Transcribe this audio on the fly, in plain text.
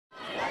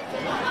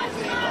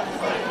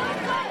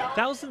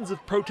Thousands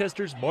of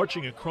protesters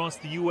marching across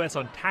the U.S.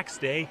 on tax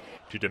day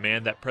to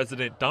demand that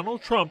President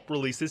Donald Trump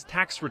release his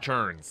tax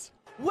returns.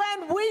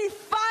 When we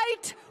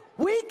fight,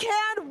 we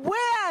can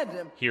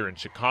win! Here in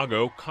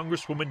Chicago,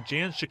 Congresswoman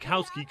Jan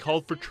Schakowsky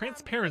called for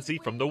transparency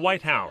from the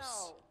White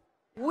House.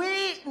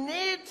 We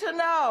need to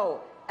know,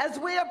 as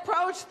we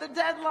approach the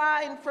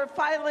deadline for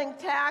filing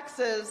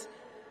taxes,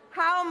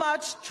 how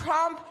much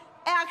Trump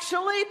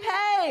actually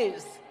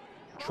pays.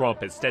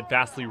 Trump has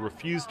steadfastly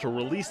refused to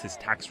release his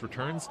tax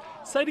returns,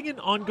 citing an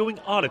ongoing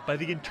audit by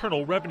the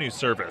Internal Revenue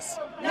Service.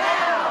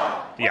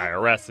 Now! The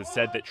IRS has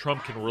said that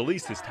Trump can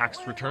release his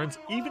tax returns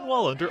even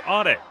while under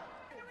audit.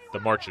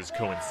 The marches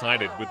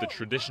coincided with the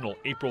traditional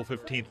April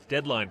 15th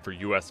deadline for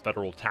U.S.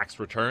 federal tax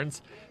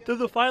returns, though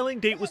the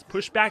filing date was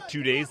pushed back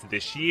 2 days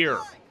this year.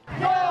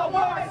 No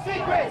more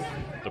secrets!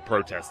 The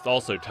protests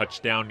also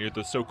touched down near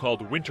the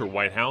so-called Winter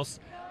White House.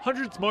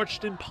 Hundreds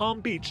marched in Palm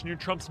Beach near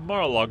Trump's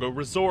Mar-a-Lago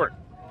resort.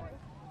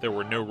 There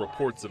were no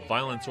reports of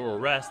violence or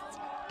arrests,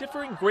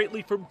 differing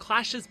greatly from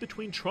clashes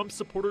between Trump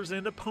supporters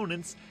and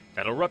opponents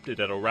that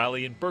erupted at a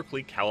rally in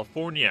Berkeley,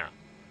 California.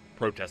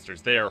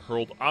 Protesters there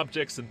hurled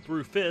objects and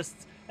threw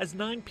fists as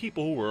 9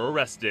 people were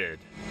arrested.